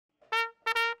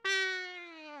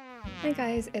Hi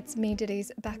guys, it's me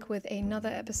Diddies back with another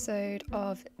episode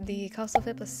of the Castle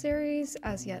Flipper series,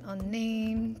 as yet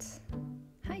unnamed.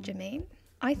 Hi Jermaine.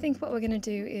 I think what we're gonna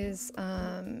do is,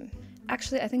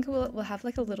 actually I think we'll have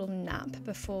like a little nap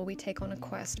before we take on a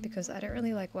quest because I don't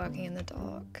really like working in the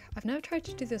dark. I've never tried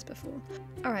to do this before.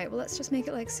 Alright, well let's just make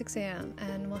it like 6 AM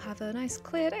and we'll have a nice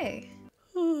clear day.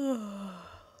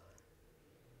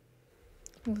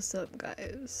 What's up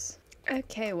guys?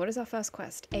 Okay, what is our first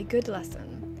quest? A good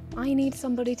lesson. I need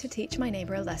somebody to teach my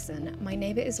neighbor a lesson. My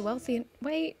neighbor is wealthy and-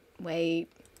 wait.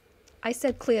 I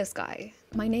said clear sky.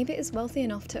 My neighbor is wealthy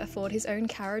enough to afford his own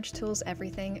carriage, tools,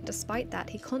 everything. Despite that,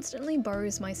 he constantly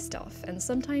borrows my stuff, and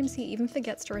sometimes he even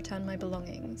forgets to return my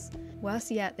belongings. Worse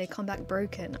yet, they come back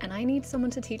broken, and I need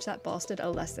someone to teach that bastard a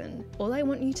lesson. All I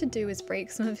want you to do is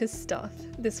break some of his stuff.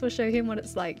 This will show him what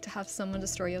it's like to have someone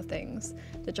destroy your things.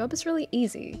 The job is really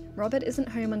easy. Robert isn't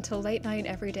home until late night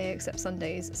every day except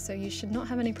Sundays, so you should not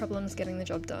have any problems getting the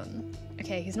job done.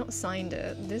 Okay, he's not signed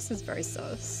it. This is very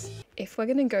sus. If we're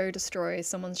gonna go destroy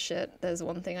someone's shit, there's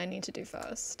one thing I need to do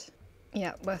first.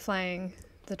 Yeah, we're flying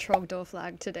the Trogdor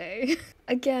flag today.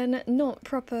 Again, not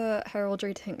proper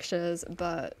heraldry tinctures,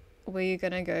 but we're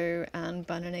gonna go and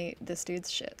bananate this dude's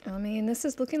shit. I mean, this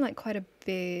is looking like quite a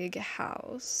big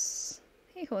house.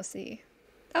 Hey, horsey.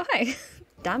 Oh, hi.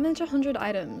 Damage 100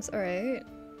 items, alright.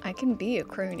 I can be a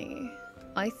crony.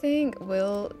 I think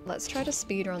let's try to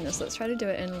speedrun this. Let's try to do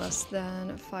it in less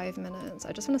than 5 minutes.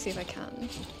 I just want to see if I can.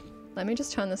 Let me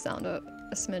just turn the sound up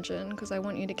a smidgen because I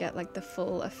want you to get like the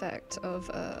full effect of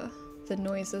the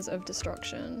noises of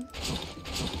destruction.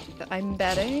 I'm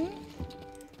betting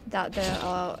that there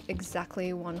are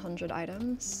exactly 100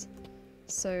 items.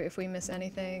 So if we miss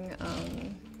anything,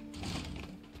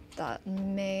 that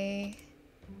may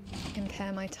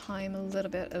impair my time a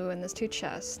little bit. Oh, and there's 2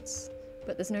 chests,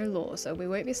 but there's no lore, so we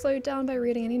won't be slowed down by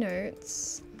reading any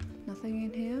notes. Nothing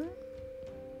in here?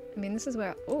 I mean, this is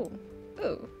where- oh.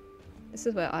 This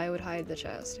is where I would hide the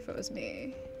chest if it was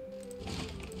me.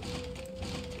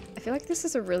 I feel like this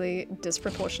is a really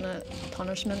disproportionate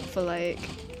punishment for like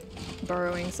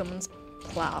borrowing someone's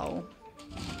plow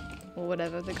or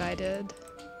whatever the guy did.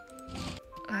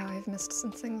 Oh, I've missed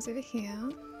some things over here.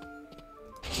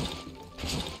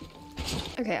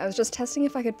 Okay, I was just testing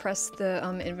if I could press the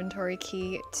inventory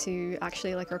key to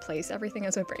actually like replace everything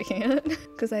as we're breaking it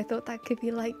because I thought that could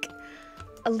be like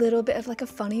a little bit of like a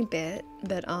funny bit,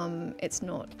 but it's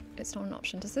not an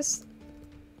option. Does this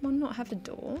one not have a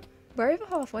door? We're over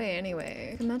halfway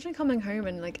anyway. Imagine coming home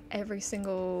and like every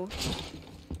single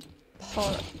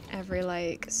pot, every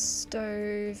like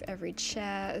stove, every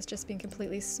chair has just been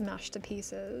completely smashed to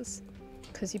pieces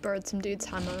because you borrowed some dude's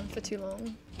hammer for too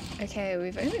long. Okay,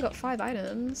 we've only got 5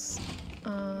 items.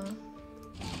 The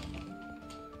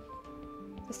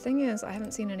thing is, I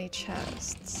haven't seen any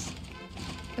chests.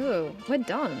 Oh, we're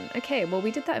done. Okay, well we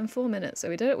did that in 4 minutes, so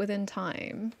we did it within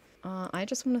time. I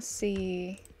just want to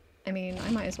see... I mean,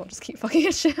 I might as well just keep fucking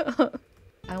his shit up.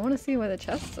 I want to see where the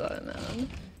chests are, man.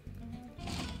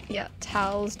 Yeah,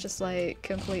 towels just like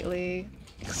completely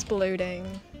exploding.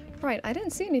 Right, I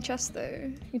didn't see any chests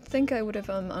though. You'd think I would have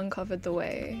uncovered the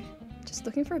way. Just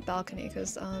looking for a balcony,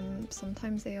 because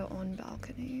sometimes they are on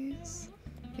balconies.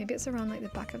 Maybe it's around like the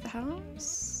back of the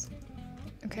house?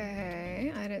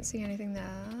 Okay, I don't see anything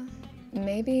there.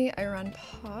 Maybe I ran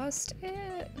past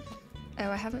it?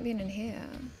 Oh, I haven't been in here.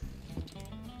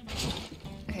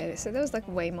 Okay, so there was like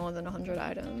way more than 100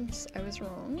 items. I was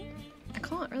wrong. I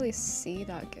can't really see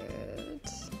that good.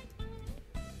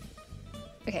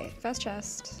 Okay, first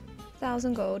chest.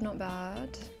 1,000 gold, not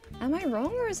bad. Am I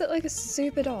wrong or is it like a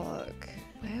super dark?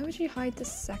 Where would you hide the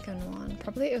second one?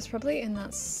 It was probably in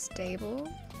that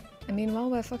stable. I mean, while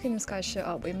we're fucking this guy's shit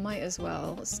up, we might as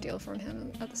well steal from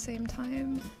him at the same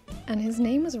time. And his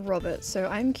name was Robert, so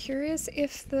I'm curious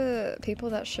if the people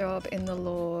that show up in the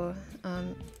lore,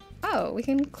 oh, we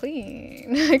can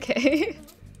clean, okay.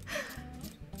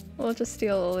 We'll just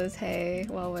steal all his hay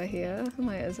while we're here,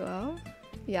 might as well.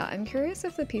 Yeah, I'm curious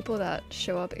if the people that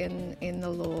show up in the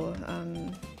lore,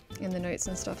 in the notes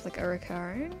and stuff, like, are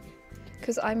recurring.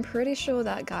 Because I'm pretty sure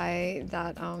that guy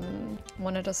that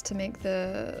wanted us to make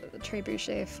the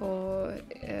trebuchet for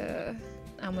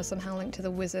and was somehow linked to the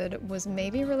wizard was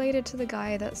maybe related to the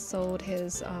guy that sold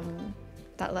his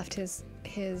that left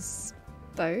his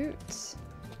boat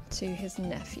to his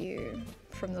nephew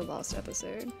from the last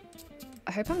episode.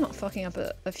 I hope I'm not fucking up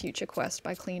a future quest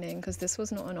by cleaning because this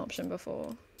was not an option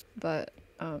before, but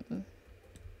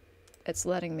it's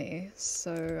letting me,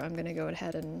 so I'm gonna go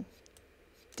ahead and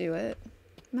do it.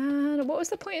 Man, what was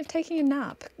the point of taking a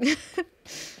nap?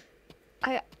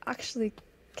 I actually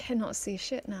cannot see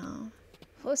shit now.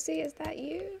 Horsey, is that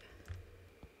you?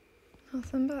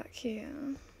 Nothing back here.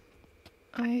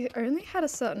 I only had a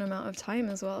certain amount of time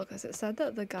as well because it said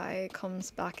that the guy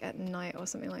comes back at night or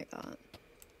something like that.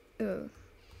 Ooh.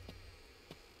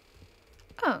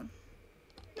 Oh.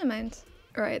 Never mind.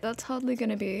 Alright, that's hardly going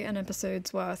to be an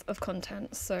episode's worth of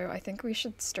content, so I think we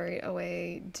should straight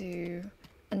away do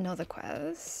another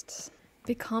quest.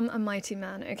 Become a mighty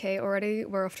man. Okay, already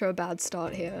we're off to a bad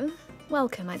start here.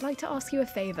 Welcome, I'd like to ask you a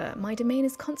favour. My domain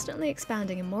is constantly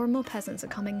expanding and more peasants are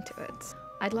coming to it.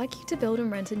 I'd like you to build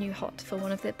and rent a new hut for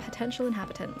one of the potential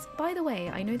inhabitants. By the way,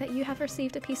 I know that you have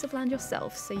received a piece of land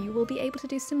yourself, so you will be able to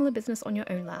do similar business on your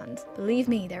own land. Believe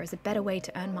me, there is a better way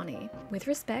to earn money. With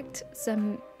respect,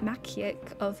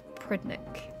 Makiek of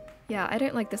Prudnik. Yeah, I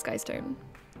don't like this guy's tone.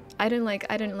 I don't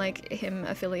like him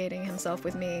affiliating himself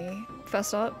with me.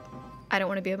 First up, I don't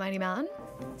want to be a mighty man.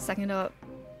 Second up,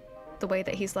 the way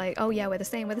that he's like, oh yeah, we're the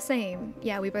same.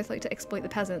 Yeah, we both like to exploit the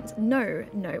peasants. No,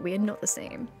 we are not the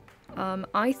same.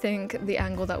 I think the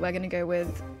angle that we're gonna go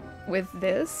with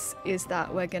this is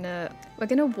that we're gonna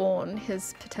warn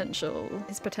his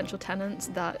potential tenants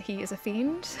that he is a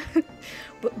fiend.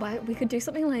 But we could do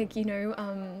something like, you know,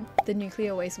 the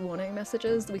nuclear waste warning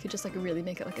messages. We could just like really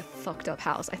make it like a fucked up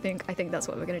house. I think that's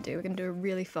what we're gonna do. We're gonna do a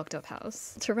really fucked up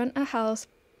house. To rent a house,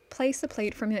 place a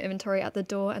plate from your inventory at the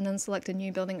door and then select a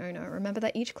new building owner. Remember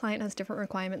that each client has different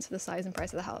requirements for the size and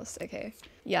price of the house. Okay.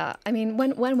 Yeah, I mean,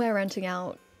 when we're renting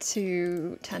out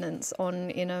to tenants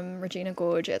in Regina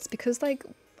Gorge, it's because like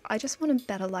I just want a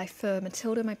better life for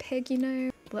Matilda, my pig, you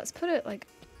know. Let's put it like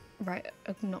right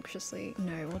obnoxiously.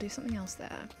 No, we'll do something else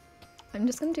there. I'm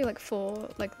just gonna do like 4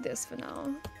 like this for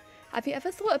now. Have you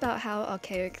ever thought about how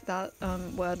archaic that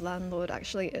word landlord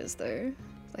actually is though?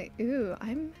 Like, ooh,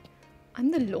 I'm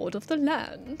the lord of the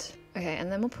land. Okay,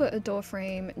 and then we'll put a door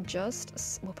frame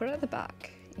we'll put it at the back.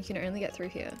 You can only get through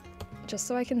here. Just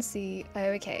so I can see, oh,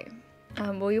 okay.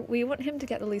 We want him to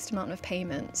get the least amount of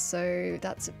payment, so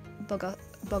that's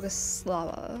bogus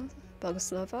lawyer.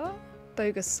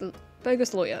 We're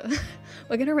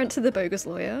gonna rent to the bogus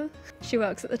lawyer. She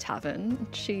works at the tavern.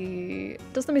 She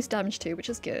does the most damage too, which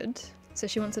is good. So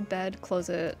she wants a bed,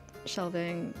 closet,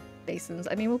 shelving, basins.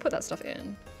 I mean, we'll put that stuff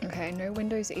in. Okay, no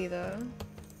windows either.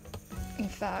 In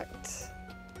fact,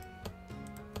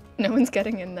 no one's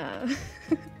getting in there.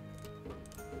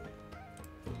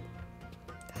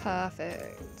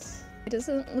 Perfect. It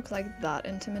doesn't look like that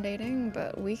intimidating,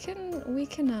 but we can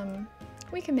make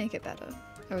it better.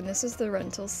 Oh, and this is the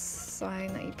rental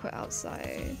sign that you put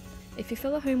outside. If you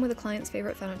fill a home with a client's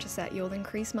favorite furniture set, you'll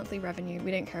increase monthly revenue. We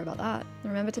don't care about that.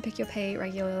 Remember to pick your pay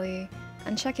regularly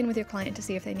and check in with your client to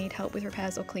see if they need help with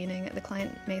repairs or cleaning. The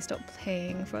client may stop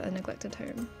paying for a neglected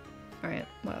home. Alright,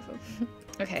 whatever.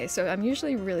 Okay, so I'm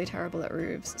usually really terrible at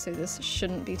roofs, so this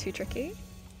shouldn't be too tricky.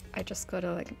 I just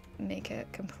gotta like make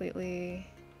it completely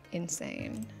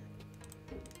insane.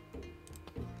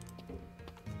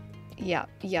 Yeah,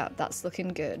 that's looking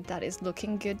good. That is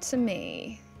looking good to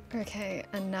me. Okay,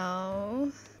 and now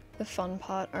the fun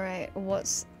part. Alright,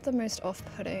 what's the most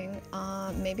off-putting?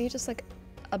 Maybe just like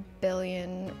a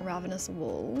billion ravenous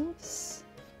wolves.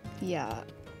 Yeah,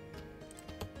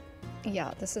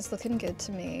 this is looking good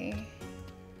to me.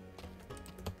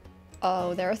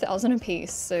 Oh, they're 1,000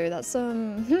 apiece, so that's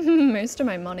most of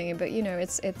my money, but you know,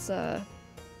 it's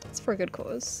for a good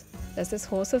cause. There's this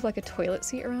horse with like a toilet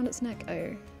seat around its neck.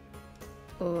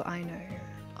 Oh, I know.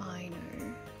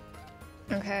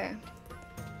 Okay,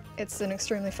 it's an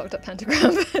extremely fucked up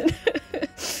pentagram.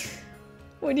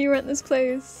 When you rent this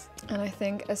place, and I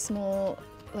think a small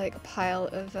like pile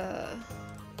of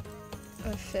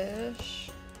fish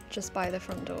just by the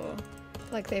front door.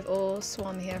 Like they've all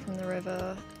swum here from the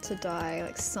river to die,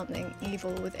 like something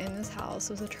evil within this house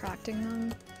was attracting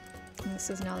them. And this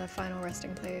is now their final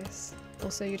resting place.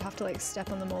 Also, you'd have to like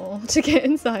step on them all to get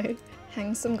inside.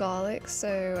 Hang some garlic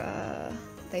so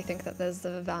they think that there's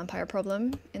the vampire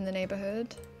problem in the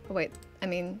neighborhood. Oh wait, I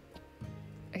mean,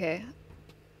 okay.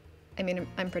 I mean,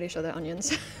 I'm pretty sure they're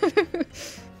onions.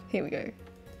 Here we go.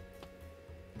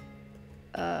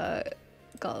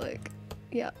 Garlic.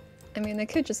 Yeah. I mean, they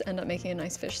could just end up making a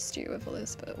nice fish stew with all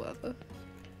this, but whatever.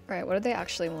 Alright, what do they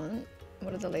actually want?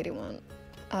 What did the lady want?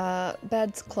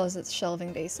 Beds, closets,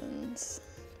 shelving, basins.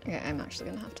 Okay, I'm actually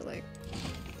gonna have to, like,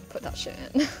 put that shit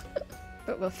in.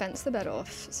 But we'll fence the bed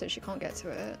off so she can't get to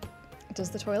it. Does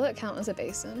the toilet count as a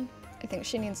basin? I think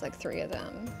she needs, like, 3 of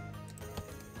them.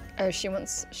 Oh, she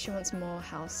wants more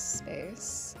house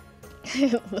space.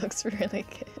 It looks really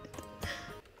good.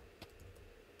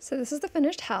 So this is the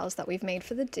finished house that we've made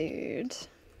for the dude.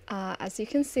 As you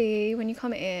can see, when you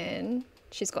come in,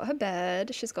 she's got her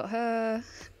bed, she's got her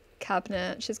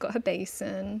cabinet, she's got her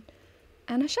basin,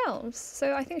 and her shelves.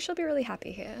 So I think she'll be really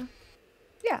happy here.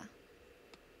 Yeah.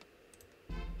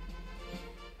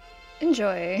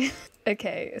 Enjoy.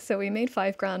 Okay, so we made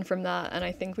 5 grand from that and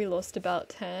I think we lost about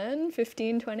 10,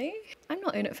 15, 20. I'm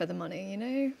not in it for the money, you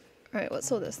know? Alright,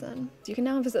 what's all this then? You can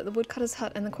now visit the woodcutter's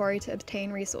hut and the quarry to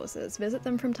obtain resources. Visit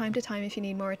them from time to time if you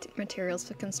need more materials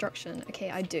for construction. Okay,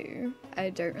 I do. I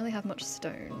don't really have much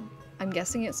stone. I'm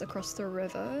guessing it's across the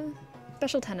river.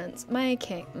 Special tenants. My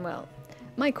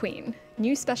queen.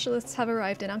 New specialists have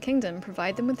arrived in our kingdom.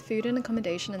 Provide them with food and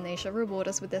accommodation and they shall reward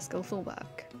us with their skillful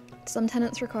work. Some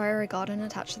tenants require a garden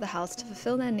attached to the house. To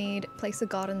fulfill their need, place a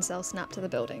garden cell snapped to the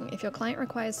building. If your client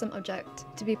requires some object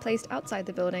to be placed outside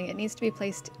the building, it needs to be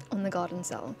placed on the garden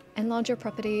cell. Enlarge your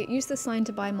property. Use this sign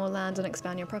to buy more land and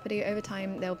expand your property. Over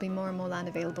time, there will be more and more land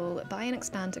available. Buy and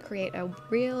expand to create a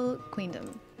real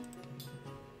queendom.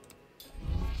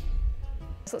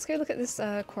 So let's go look at this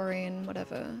quarry and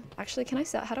whatever. Actually, can I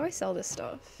sell? How do I sell this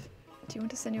stuff? Do you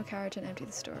want to send your carriage and empty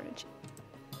the storage?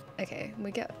 Okay,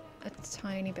 we get a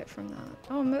tiny bit from that.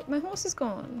 Oh, my horse is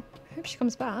gone. I hope she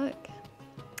comes back.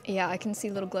 Yeah, I can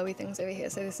see little glowy things over here.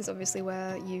 So this is obviously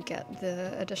where you get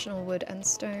the additional wood and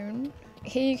stone.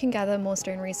 Here you can gather more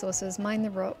stone resources, mine the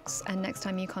rocks, and next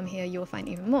time you come here, you'll find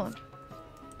even more.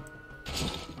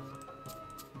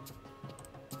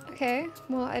 Okay,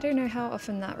 well, I don't know how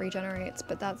often that regenerates,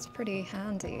 but that's pretty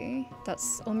handy.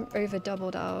 That's over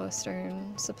doubled our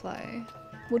stone supply.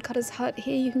 Woodcutter's hut.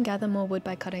 Here you can gather more wood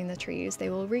by cutting the trees. They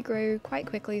will regrow quite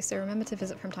quickly, so remember to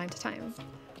visit from time to time.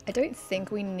 I don't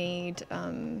think we need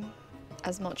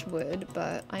as much wood,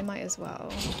 but I might as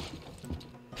well.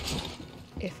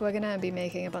 If we're gonna be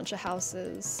making a bunch of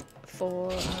houses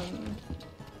for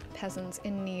peasants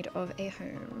in need of a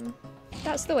home.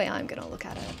 That's the way I'm gonna look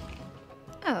at it.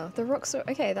 Oh, the rocks are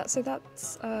okay. That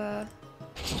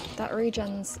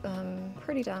regens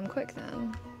pretty damn quick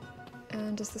then.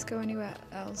 And does this go anywhere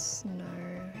else? No,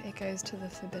 it goes to the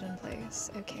forbidden place.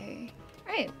 Okay.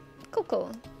 Right,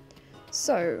 cool.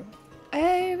 So,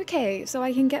 okay, so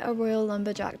I can get a royal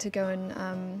lumberjack to go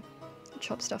and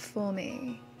chop stuff for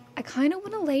me. I kind of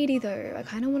want a lady though. I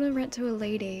kind of want to rent to a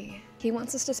lady. He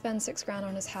wants us to spend 6 grand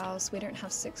on his house. We don't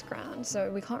have 6 grand, so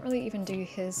we can't really even do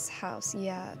his house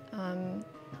yet.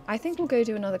 I think we'll go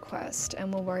do another quest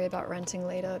and we'll worry about renting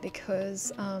later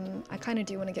because I kind of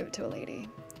do want to give it to a lady.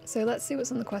 So let's see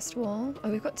what's on the quest wall. Oh,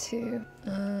 we've got 2.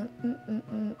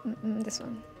 This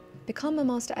one. Become a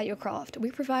master at your craft.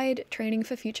 We provide training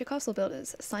for future castle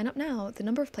builders. Sign up now. The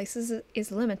number of places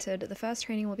is limited. The first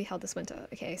training will be held this winter.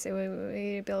 Okay, so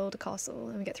we build a castle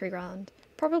and we get 3 grand.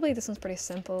 Probably this one's pretty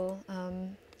simple.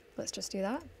 Let's just do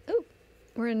that. Oh,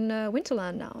 we're in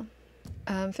Winterland now.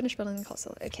 Finish building the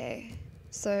castle. Okay.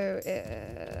 So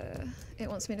it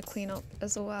wants me to clean up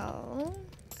as well.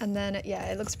 And then, yeah,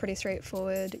 it looks pretty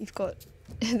straightforward. You've got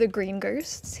the green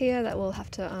ghosts here that will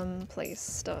have to place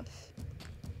stuff.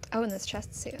 Oh, and there's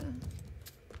chests here.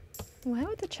 Where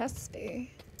would the chests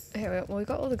be? Okay, well, we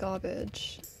got all the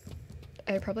garbage.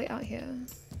 Oh, probably out here.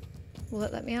 Will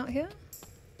it let me out here?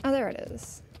 Oh, there it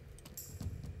is.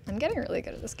 I'm getting really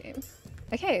good at this game.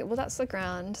 Okay, well that's the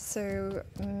ground. So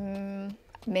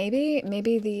maybe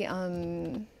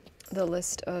the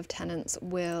list of tenants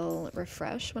will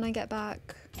refresh when I get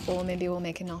back, or maybe we'll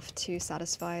make enough to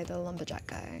satisfy the lumberjack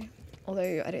guy.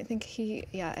 Although I don't think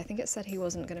I think it said he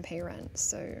wasn't going to pay rent,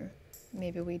 so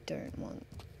maybe we don't want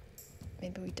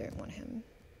him.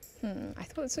 I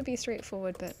thought this would be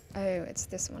straightforward, but oh, it's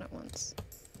this one at once.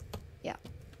 Yeah.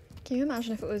 Can you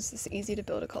imagine if it was this easy to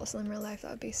build a castle in real life?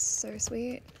 That would be so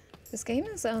sweet. This game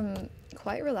is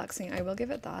quite relaxing, I will give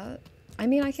it that. I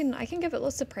mean, I can give it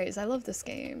lots of praise. I love this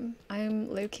game.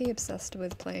 I'm low-key obsessed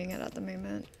with playing it at the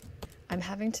moment. I'm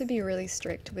having to be really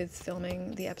strict with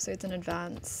filming the episodes in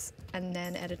advance and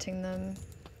then editing them,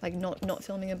 like not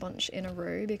filming a bunch in a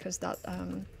row, because that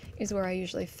is where I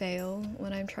usually fail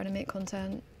when I'm trying to make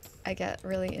content. I get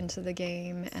really into the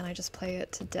game and I just play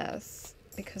it to death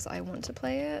because I want to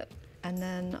play it, and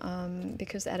then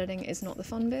because editing is not the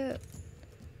fun bit,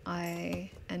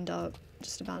 I end up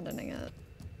just abandoning it,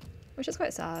 which is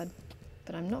quite sad,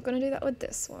 but I'm not going to do that with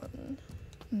this one.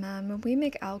 Man, when we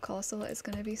make our castle, it's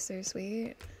going to be so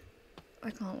sweet. I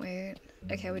can't wait.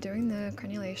 Okay, we're doing the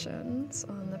crenulations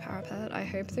on the parapet. I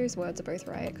hope those words are both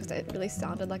right, because it really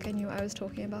sounded like I knew what I was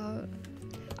talking about.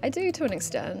 I do to an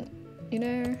extent, you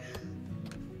know?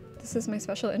 This is my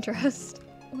special interest.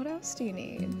 What else do you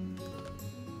need?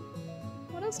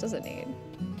 What else does it need?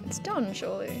 It's done,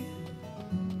 surely.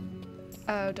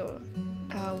 Oh, door.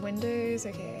 Windows,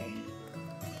 okay.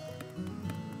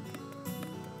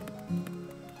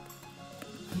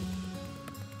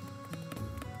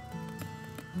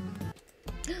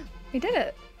 We did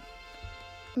it!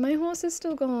 My horse is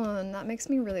still gone. That makes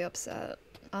me really upset.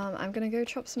 I'm gonna go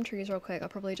chop some trees real quick. I'll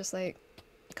probably just like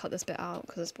cut this bit out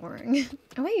because it's boring.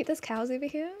 Oh wait, there's cows over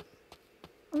here?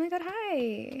 Oh my god,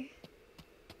 hi!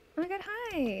 Oh my god,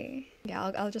 hi!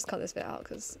 Yeah, I'll just cut this bit out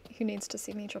because who needs to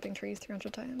see me chopping trees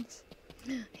 300 times?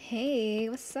 Hey,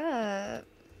 what's up?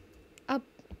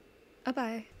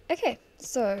 Bye. Okay,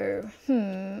 so,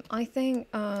 I think,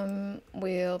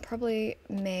 we'll probably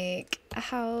make a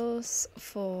house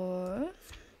for...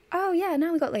 Oh yeah,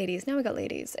 now we got ladies,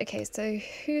 Okay, so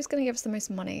who's gonna give us the most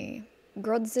money?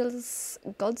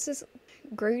 Grodzislawa,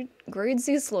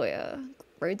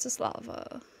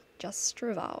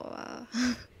 Jastrava.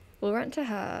 We'll rent to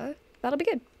her. That'll be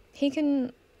good. He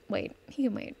can wait.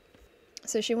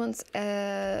 So she wants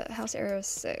a house area of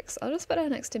 6. I'll just put her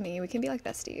next to me. We can be like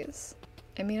besties.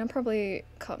 I mean, I'll probably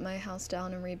cut my house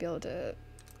down and rebuild it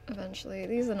eventually.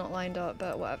 These are not lined up,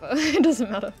 but whatever. It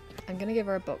doesn't matter. I'm gonna give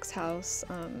her a box house,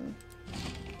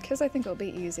 because I think it'll be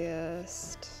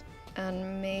easiest.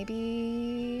 And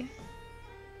maybe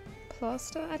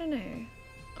plaster? I don't know.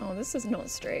 Oh, this is not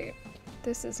straight.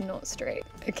 This is not straight.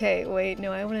 Okay, wait,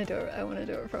 no, I want to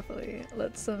do it properly.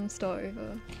 Let's start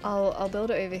over. I'll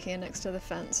build it over here next to the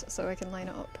fence so I can line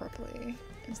it up properly.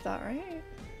 Is that right?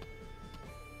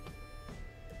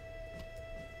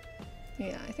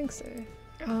 Yeah, I think so.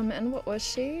 And what was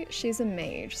she? She's a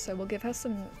mage, so we'll give her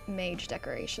some mage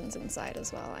decorations inside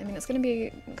as well. I mean, it's gonna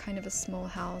be kind of a small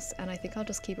house, and I think I'll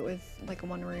just keep it with like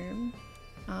 1 room.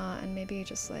 And maybe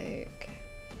just like...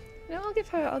 No, I'll give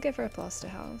her a plaster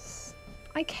house.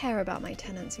 I care about my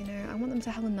tenants, you know. I want them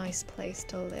to have a nice place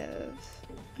to live.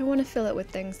 I want to fill it with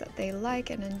things that they like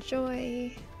and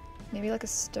enjoy. Maybe like a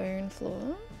stone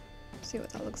floor. See what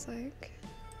that looks like.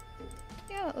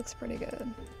 Yeah, that looks pretty good.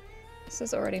 This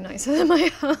is already nicer than my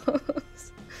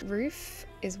house. Roof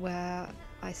is where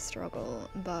I struggle,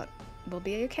 but we'll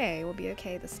be okay. We'll be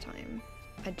okay this time.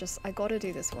 I gotta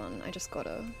do this one. I just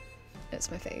gotta. It's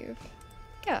my fave.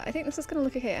 Yeah, I think this is gonna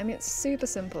look okay. I mean, it's super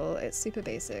simple, it's super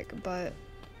basic, but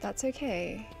that's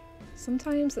okay.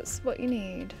 Sometimes that's what you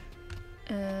need.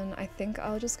 And I think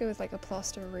I'll just go with like a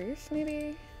plaster roof,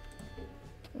 maybe?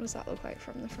 What does that look like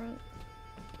from the front?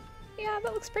 Yeah,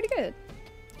 that looks pretty good.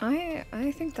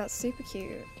 I think that's super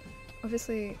cute.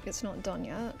 Obviously, it's not done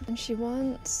yet. And she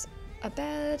wants a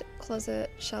bed,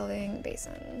 closet, shelving,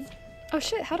 basin. Oh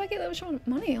shit, how did I get that much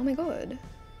money? Oh my god.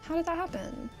 How did that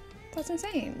happen? That's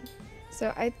insane.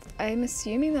 So I'm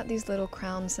assuming that these little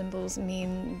crown symbols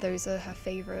mean those are her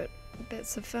favourite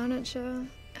bits of furniture.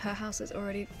 Her house is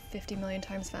already 50 million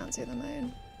times fancier than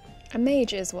mine. A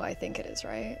mage is what I think it is,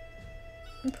 right?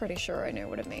 I'm pretty sure I know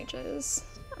what a mage is.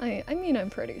 I mean, I'm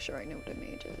pretty sure I know what a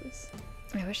mage is.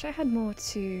 I wish I had more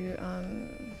to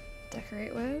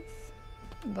decorate with,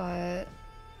 but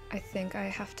I think I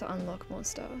have to unlock more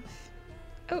stuff.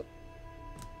 Oh!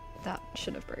 That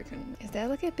should have broken. Is there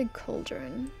like a big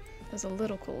cauldron? There's a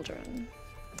little cauldron.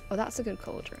 Oh, that's a good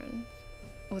cauldron.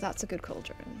 Oh, that's a good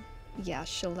cauldron. Yeah,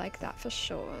 she'll like that for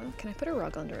sure. Can I put a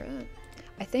rug under it?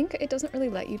 I think it doesn't really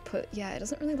let you put, yeah, it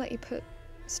doesn't really let you put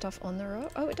stuff on the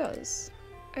rug. Oh, it does.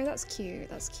 Oh, that's cute,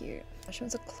 that's cute. She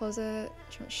wants a closet,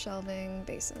 she wants shelving,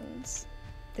 basins.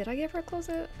 Did I give her a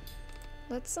closet?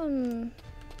 Let's,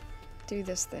 do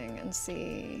this thing and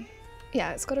see.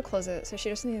 Yeah, it's got a closet, so she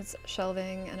just needs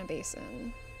shelving and a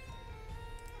basin.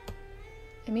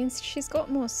 It means she's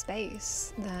got more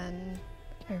space than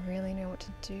I really know what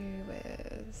to do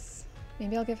with.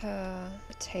 Maybe I'll give her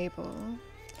a table.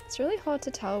 It's really hard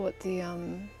to tell what the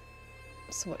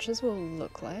swatches will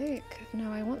look like.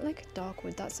 No, I want like dark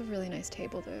wood. That's a really nice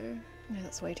table though. No,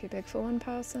 that's way too big for one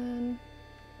person.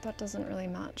 That doesn't really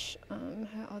match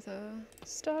her other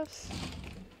stuff.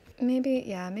 Maybe,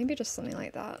 yeah, maybe just something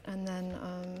like that. And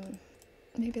then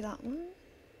maybe that one?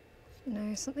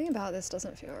 No, something about this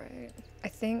doesn't feel right. I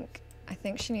think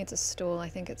she needs a stool. I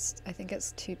think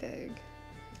it's too big.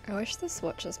 I wish the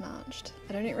swatches matched.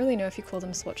 I don't really know if you call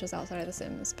them swatches outside of The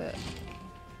Sims, but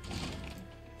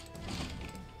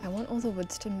I want all the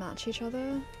woods to match each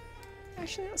other.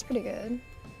 Actually, that's pretty good.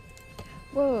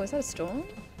 Whoa, is that a storm?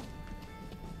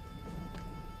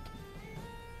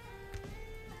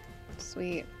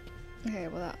 Sweet. Okay,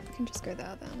 well that can just go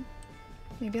there then.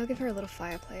 Maybe I'll give her a little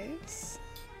fireplace.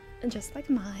 Just like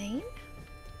mine.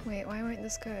 Wait, why won't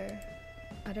this go?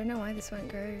 I don't know why this won't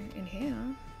go in here.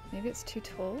 Maybe it's too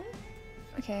tall?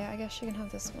 Okay, I guess she can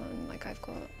have this one like I've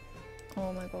got.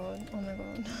 Oh my god, oh my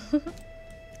god.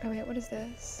 Oh wait, what is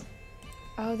this?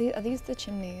 Oh, are these the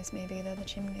chimneys? Maybe they're the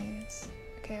chimneys.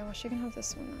 Okay, well she can have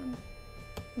this one then.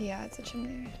 Yeah, it's a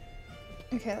chimney.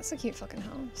 Okay, that's a cute fucking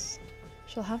house.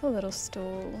 She'll have a little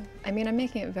stool. I mean, I'm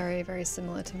making it very, very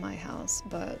similar to my house,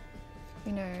 but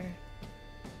you know,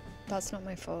 that's not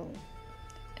my fault.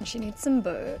 And she needs some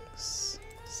books,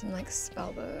 some like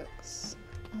spell books.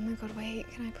 Oh my god, wait,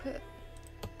 can I put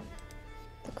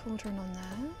the cauldron on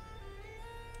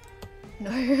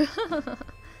there? No.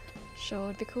 Sure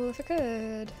would be cool if I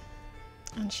could.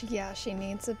 And she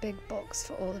needs a big box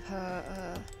for all of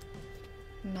her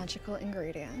magical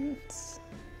ingredients.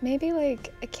 Maybe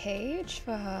like a cage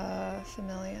for her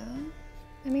familiar.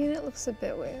 I mean, it looks a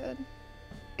bit weird.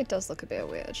 It does look a bit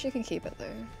weird. She can keep it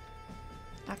though.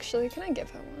 Actually, can I give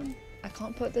her one? I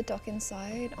can't put the dock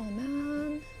inside. Oh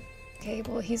man. Okay,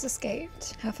 well he's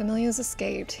escaped. Her familiar's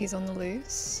escaped. He's on the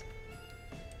loose.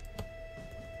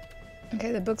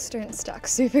 Okay, the books don't stack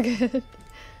super good.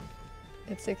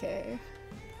 It's okay.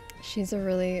 She's a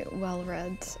really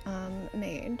well-read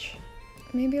mage.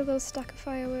 Maybe a little stack of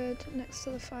firewood next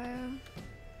to the fire.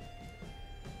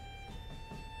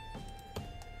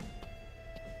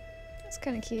 That's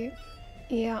kind of cute.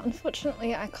 Yeah,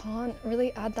 unfortunately I can't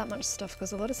really add that much stuff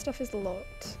because a lot of stuff is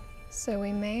locked. So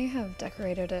we may have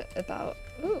decorated it about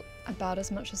as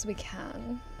much as we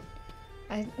can.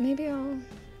 Maybe I'll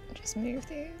just move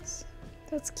these.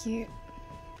 That's cute.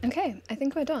 Okay, I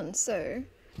think we're done. So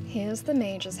here's the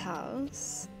mage's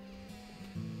house.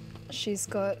 She's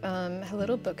got her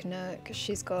little book nook.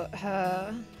 She's got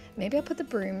her, maybe I'll put the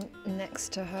broom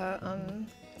next to her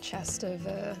chest of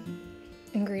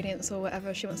ingredients or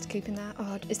whatever she wants to keep in there.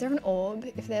 Oh, is there an orb?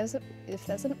 If there's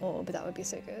an orb, that would be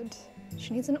so good.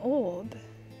 She needs an orb.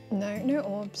 No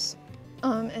orbs.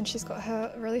 And she's got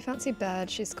her really fancy bed.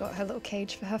 She's got her little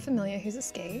cage for her familiar who's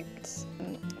escaped.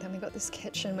 Then we got this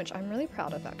kitchen, which I'm really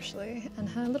proud of actually, and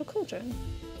her little cauldron.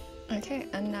 Okay,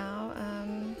 and now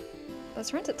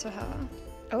let's rent it to her.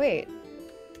 Oh wait,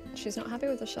 she's not happy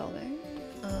with the shelving.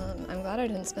 I'm glad I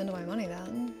didn't spend all my money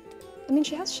then. I mean,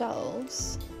 she has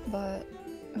shelves, but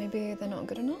maybe they're not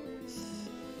good enough.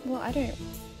 Well, I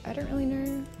don't really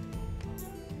know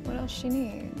what else she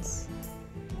needs.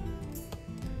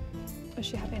 Is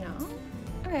she happy now?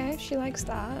 Okay, she likes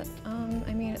that.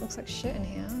 I mean, it looks like shit in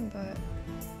here, but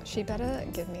she better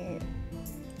give me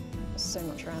so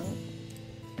much rent.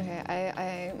 Okay,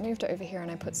 I moved it over here and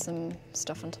I put some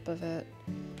stuff on top of it.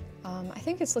 I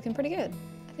think it's looking pretty good.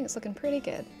 I think it's looking pretty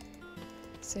good.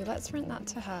 So let's rent that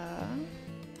to her.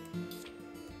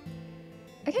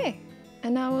 Okay,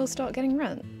 and now we'll start getting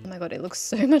rent. Oh my god, it looks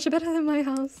so much better than my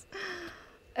house.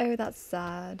 Oh, that's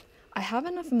sad. I have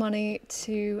enough money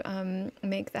to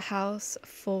make the house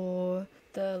for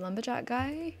the lumberjack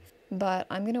guy, but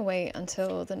I'm gonna wait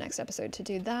until the next episode to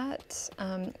do that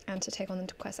and to take on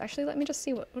the quest. Actually, let me just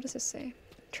see, what does this say?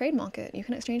 Trade market. You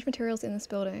can exchange materials in this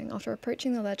building. After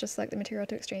approaching the ledge, select the material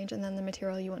to exchange and then the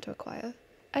material you want to acquire.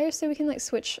 Oh, so we can like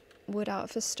switch wood out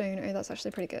for stone. Oh, that's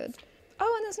actually pretty good.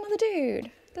 Oh, and there's another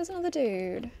dude. There's another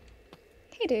dude.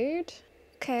 Hey, dude.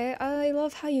 Okay, I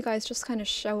love how you guys just kind of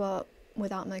show up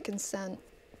without my consent.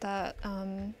 That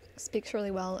speaks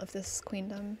really well of this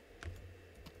queendom.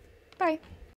 Bye.